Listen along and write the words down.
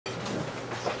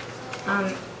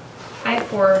Um, I have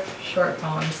 4 short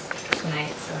poems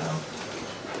tonight, so.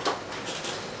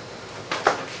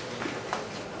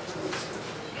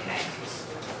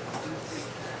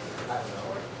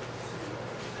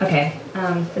 Okay,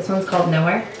 this one's called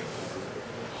Nowhere.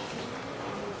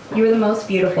 You are the most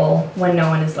beautiful when no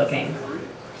one is looking.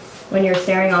 When you're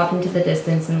staring off into the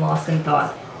distance and lost in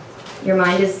thought. Your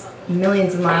mind is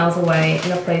millions of miles away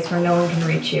in a place where no one can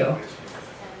reach you.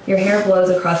 Your hair blows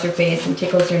across your face and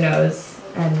tickles your nose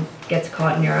and gets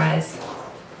caught in your eyes.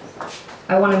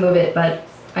 I want to move it, but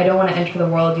I don't want to enter the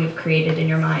world you've created in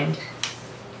your mind.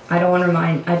 I don't want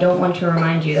to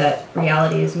remind you that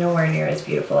reality is nowhere near as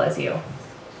beautiful as you.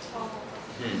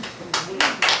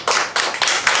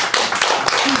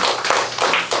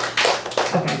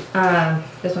 Okay,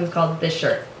 this one's called This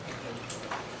Shirt.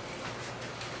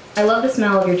 I love the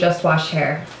smell of your just washed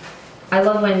hair. I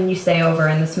love when you stay over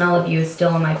and the smell of you is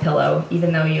still on my pillow,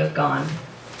 even though you have gone.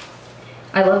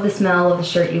 I love the smell of the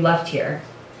shirt you left here.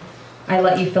 I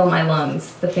let you fill my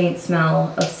lungs. The faint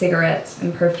smell of cigarettes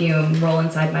and perfume roll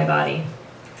inside my body.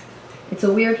 It's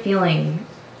a weird feeling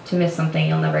to miss something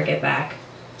you'll never get back,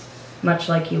 much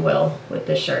like you will with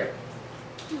this shirt.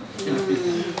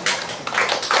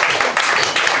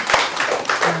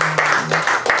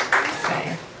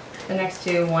 Okay. The next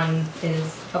two, one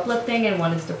is uplifting and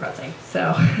one is depressing.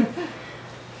 So,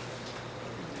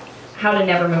 how to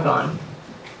never move on.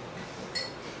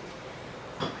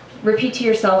 Repeat to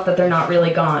yourself that they're not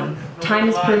really gone. Time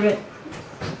has proven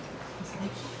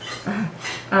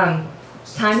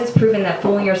that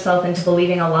fooling yourself into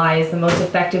believing a lie is the most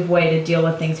effective way to deal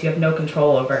with things you have no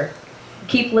control over.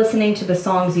 Keep listening to the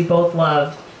songs you both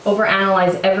loved.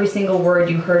 Overanalyze every single word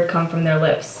you heard come from their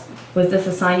lips. Was this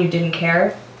a sign you didn't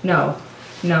care? No.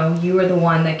 No, you were the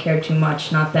one that cared too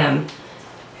much, not them.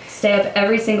 Stay up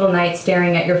every single night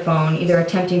staring at your phone, either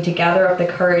attempting to gather up the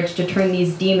courage to turn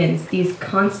these demons, these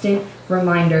constant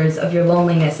reminders of your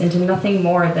loneliness, into nothing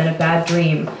more than a bad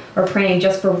dream, or praying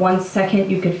just for 1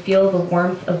 second you could feel the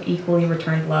warmth of equally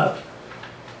returned love.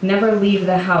 Never leave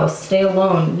the house. Stay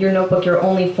alone. Your notebook, your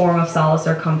only form of solace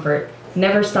or comfort.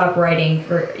 Never stop writing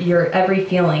for your every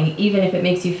feeling, even if it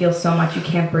makes you feel so much you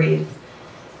can't breathe.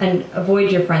 And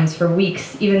avoid your friends for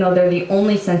weeks, even though they're the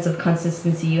only sense of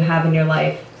consistency you have in your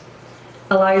life.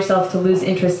 Allow yourself to lose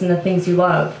interest in the things you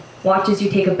love. Watch as you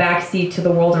take a back seat to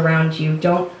the world around you.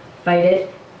 Don't fight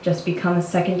it. Just become a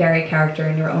secondary character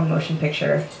in your own motion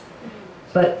picture.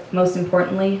 But most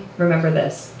importantly, remember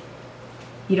this.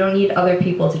 You don't need other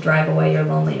people to drive away your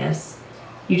loneliness.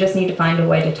 You just need to find a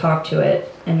way to talk to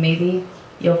it, and maybe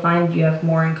you'll find you have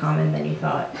more in common than you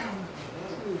thought.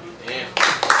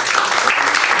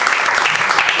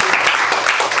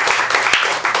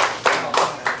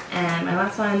 And my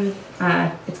last one,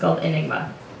 it's called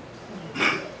Enigma.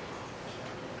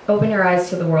 Open your eyes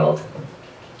to the world.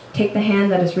 Take the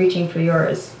hand that is reaching for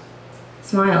yours.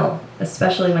 Smile,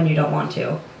 especially when you don't want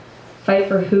to. Fight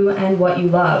for who and what you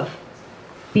love.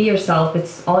 Be yourself,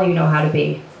 it's all you know how to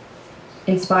be.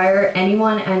 Inspire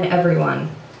anyone and everyone,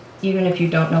 even if you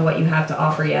don't know what you have to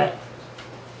offer yet.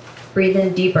 Breathe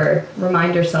in deeper,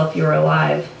 remind yourself you are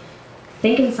alive.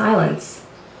 Think in silence.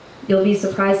 You'll be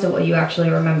surprised at what you actually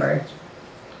remember.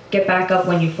 Get back up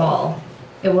when you fall.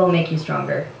 It will make you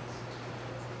stronger.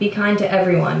 Be kind to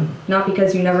everyone, not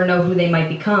because you never know who they might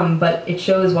become, but it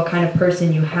shows what kind of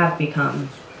person you have become.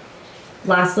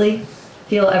 Lastly,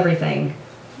 feel everything.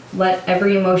 Let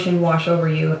every emotion wash over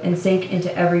you and sink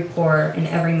into every pore and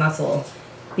every muscle,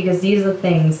 because these are the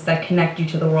things that connect you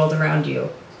to the world around you.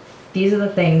 These are the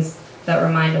things that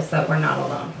remind us that we're not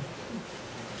alone.